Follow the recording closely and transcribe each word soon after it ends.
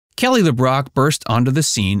Kelly LeBrock burst onto the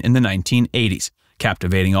scene in the 1980s,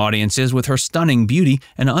 captivating audiences with her stunning beauty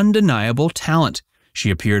and undeniable talent.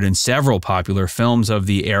 She appeared in several popular films of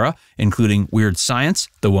the era, including Weird Science,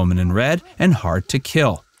 The Woman in Red, and Hard to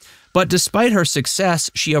Kill. But despite her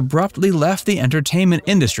success, she abruptly left the entertainment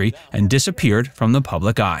industry and disappeared from the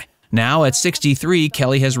public eye. Now, at 63,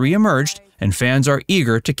 Kelly has re-emerged, and fans are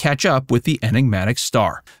eager to catch up with the enigmatic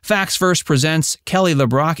star. Facts First presents Kelly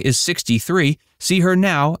LeBrock is 63. See her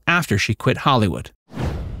now after she quit Hollywood.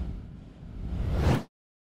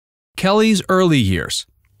 Kelly's early years.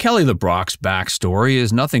 Kelly LeBrock's backstory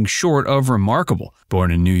is nothing short of remarkable. Born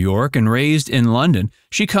in New York and raised in London,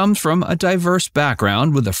 she comes from a diverse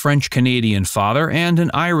background with a French-Canadian father and an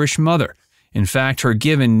Irish mother. In fact, her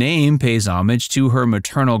given name pays homage to her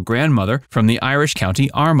maternal grandmother from the Irish county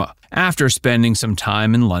Armagh. After spending some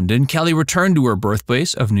time in London, Kelly returned to her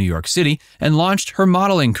birthplace of New York City and launched her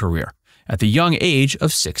modeling career at the young age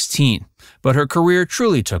of 16. But her career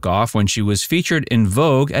truly took off when she was featured in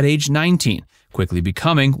Vogue at age 19. Quickly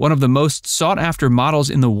becoming one of the most sought-after models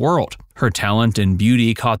in the world. Her talent and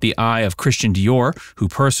beauty caught the eye of Christian Dior, who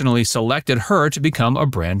personally selected her to become a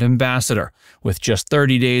brand ambassador. With just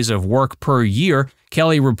 30 days of work per year,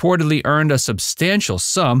 Kelly reportedly earned a substantial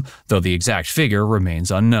sum, though the exact figure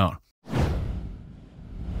remains unknown.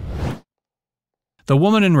 The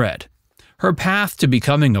Woman in Red. Her path to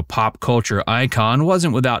becoming a pop culture icon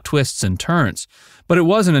wasn't without twists and turns, but it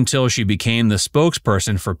wasn't until she became the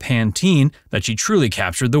spokesperson for Pantene that she truly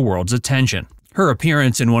captured the world's attention. Her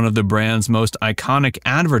appearance in one of the brand's most iconic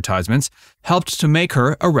advertisements helped to make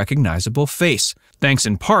her a recognizable face, thanks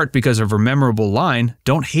in part because of her memorable line,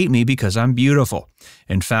 "Don't hate me because I'm beautiful."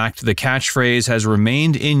 In fact, the catchphrase has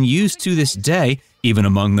remained in use to this day, even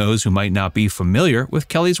among those who might not be familiar with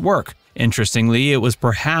Kelly's work. Interestingly, it was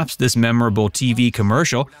perhaps this memorable TV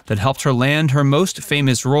commercial that helped her land her most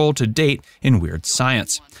famous role to date in Weird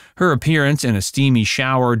Science. Her appearance in a steamy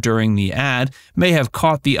shower during the ad may have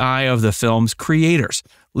caught the eye of the film's creators,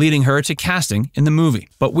 leading her to casting in the movie.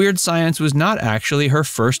 But Weird Science was not actually her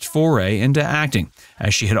first foray into acting,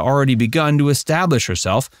 as she had already begun to establish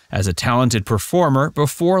herself as a talented performer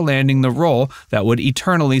before landing the role that would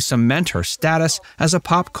eternally cement her status as a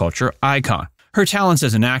pop culture icon. Her talents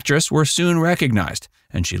as an actress were soon recognized,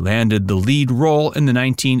 and she landed the lead role in the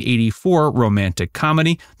 1984 romantic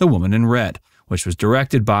comedy The Woman in Red, which was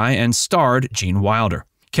directed by and starred Gene Wilder.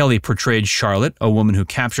 Kelly portrayed Charlotte, a woman who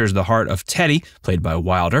captures the heart of Teddy, played by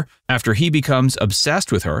Wilder, after he becomes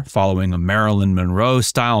obsessed with her following a Marilyn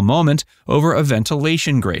Monroe-style moment over a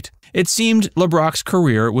ventilation grate. It seemed LeBrock's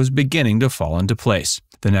career was beginning to fall into place.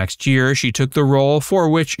 The next year, she took the role for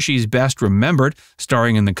which she's best remembered,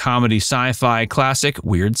 starring in the comedy sci-fi classic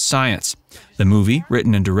Weird Science. The movie,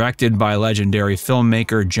 written and directed by legendary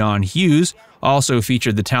filmmaker John Hughes, also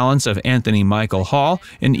featured the talents of Anthony Michael Hall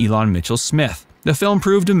and Elon Mitchell Smith. The film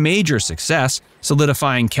proved a major success,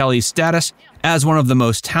 solidifying Kelly's status as one of the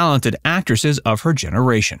most talented actresses of her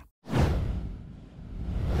generation.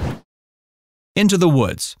 Into the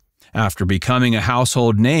Woods. After becoming a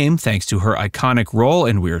household name thanks to her iconic role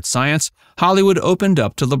in Weird Science, Hollywood opened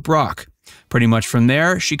up to LeBrock. Pretty much from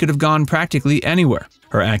there, she could have gone practically anywhere.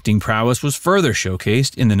 Her acting prowess was further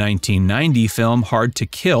showcased in the 1990 film Hard to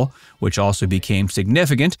Kill, which also became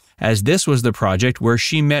significant as this was the project where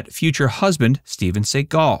she met future husband Steven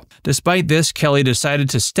Seagal. Despite this, Kelly decided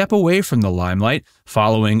to step away from the limelight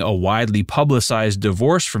following a widely publicized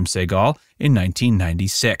divorce from Seagal in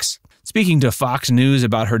 1996. Speaking to Fox News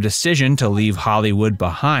about her decision to leave Hollywood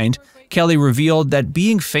behind, Kelly revealed that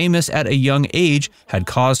being famous at a young age had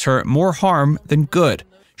caused her more harm than good.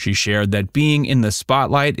 She shared that being in the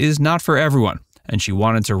spotlight is not for everyone, and she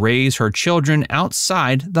wanted to raise her children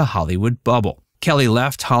outside the Hollywood bubble. Kelly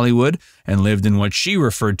left Hollywood and lived in what she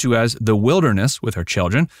referred to as the wilderness with her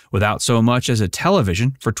children, without so much as a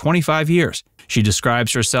television, for 25 years. She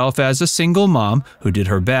describes herself as a single mom who did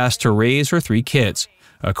her best to raise her 3 kids.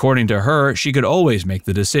 According to her, she could always make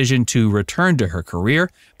the decision to return to her career,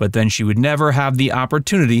 but then she would never have the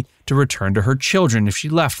opportunity to return to her children if she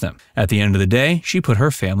left them. At the end of the day, she put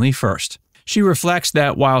her family first. She reflects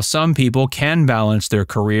that while some people can balance their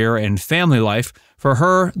career and family life, for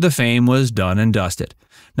her, the fame was done and dusted.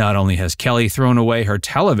 Not only has Kelly thrown away her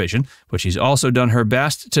television, but she's also done her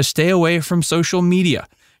best to stay away from social media.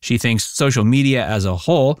 She thinks social media as a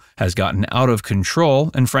whole has gotten out of control,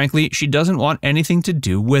 and frankly, she doesn't want anything to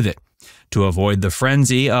do with it. To avoid the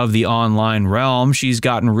frenzy of the online realm, she's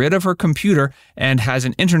gotten rid of her computer and has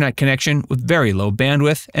an internet connection with very low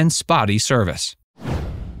bandwidth and spotty service.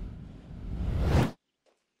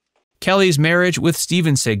 Kelly's marriage with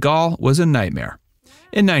Steven Seagal was a nightmare.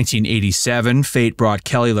 In 1987, fate brought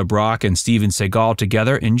Kelly LeBrock and Steven Seagal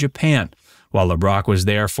together in Japan. While LeBrock was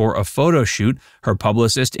there for a photo shoot, her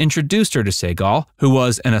publicist introduced her to Seagal, who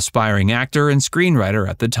was an aspiring actor and screenwriter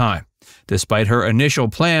at the time. Despite her initial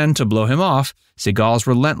plan to blow him off, Seagal's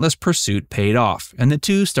relentless pursuit paid off, and the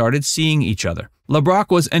two started seeing each other. LeBrock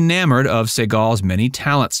was enamored of Seagal's many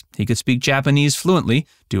talents. He could speak Japanese fluently,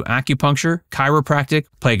 do acupuncture, chiropractic,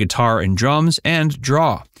 play guitar and drums, and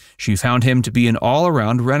draw. She found him to be an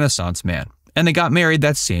all-around Renaissance man, and they got married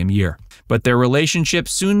that same year. But their relationship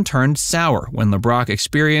soon turned sour when LeBrock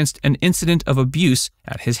experienced an incident of abuse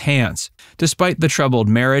at his hands. Despite the troubled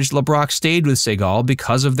marriage, LeBrock stayed with Seagal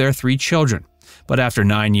because of their 3 children. But after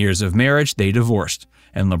 9 years of marriage, they divorced,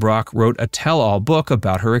 and LeBrock wrote a tell-all book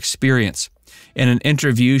about her experience. In an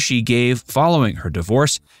interview she gave following her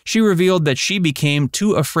divorce, she revealed that she became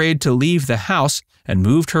too afraid to leave the house and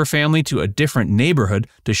moved her family to a different neighborhood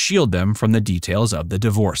to shield them from the details of the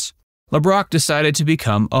divorce. LeBrock decided to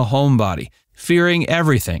become a homebody, fearing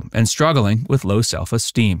everything and struggling with low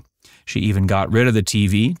self-esteem. She even got rid of the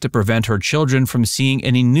TV to prevent her children from seeing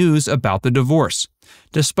any news about the divorce.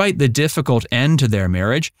 Despite the difficult end to their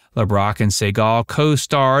marriage, LeBrock and Seagal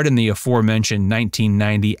co-starred in the aforementioned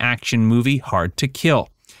 1990 action movie Hard to Kill.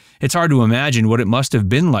 It's hard to imagine what it must have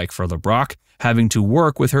been like for LeBrock, having to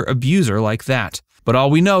work with her abuser like that. But all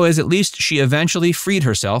we know is at least she eventually freed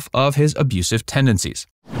herself of his abusive tendencies.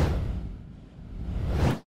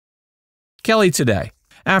 Kelly today.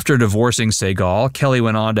 After divorcing Seagal, Kelly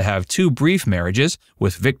went on to have 2 brief marriages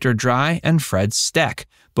with Drai and Fred Steck,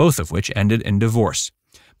 both of which ended in divorce.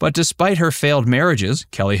 But despite her failed marriages,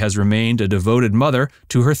 Kelly has remained a devoted mother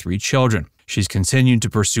to her 3 children. She's continued to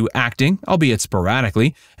pursue acting, albeit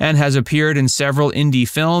sporadically, and has appeared in several indie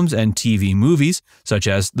films and TV movies, such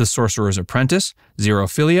as The Sorcerer's Apprentice,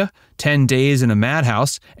 Xerophilia, 10 Days in a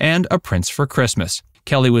Madhouse, and A Prince for Christmas.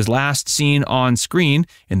 Kelly was last seen on screen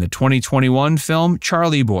in the 2021 film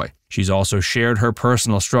Charlie Boy. She's also shared her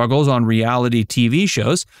personal struggles on reality TV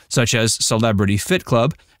shows such as Celebrity Fit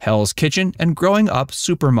Club, Hell's Kitchen, and Growing Up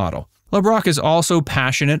Supermodel. LeBrock is also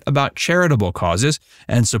passionate about charitable causes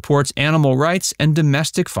and supports animal rights and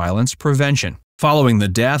domestic violence prevention. Following the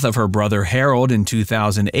death of her brother Harold in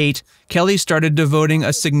 2008, Kelly started devoting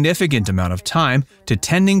a significant amount of time to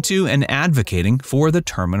tending to and advocating for the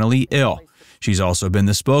terminally ill. She's also been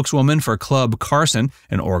the spokeswoman for Club Carson,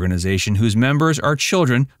 an organization whose members are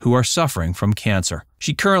children who are suffering from cancer.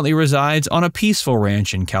 She currently resides on a peaceful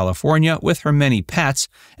ranch in California with her many pets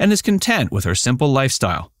and is content with her simple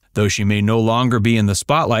lifestyle. Though she may no longer be in the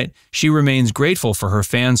spotlight, she remains grateful for her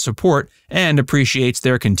fans' support and appreciates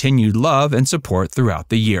their continued love and support throughout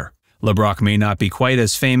the year. LeBrock may not be quite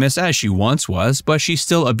as famous as she once was, but she's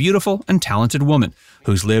still a beautiful and talented woman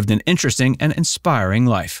who's lived an interesting and inspiring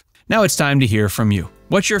life. Now it's time to hear from you.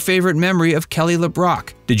 What's your favorite memory of Kelly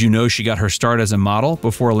LeBrock? Did you know she got her start as a model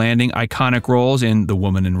before landing iconic roles in The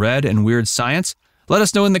Woman in Red and Weird Science? Let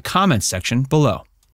us know in the comments section below.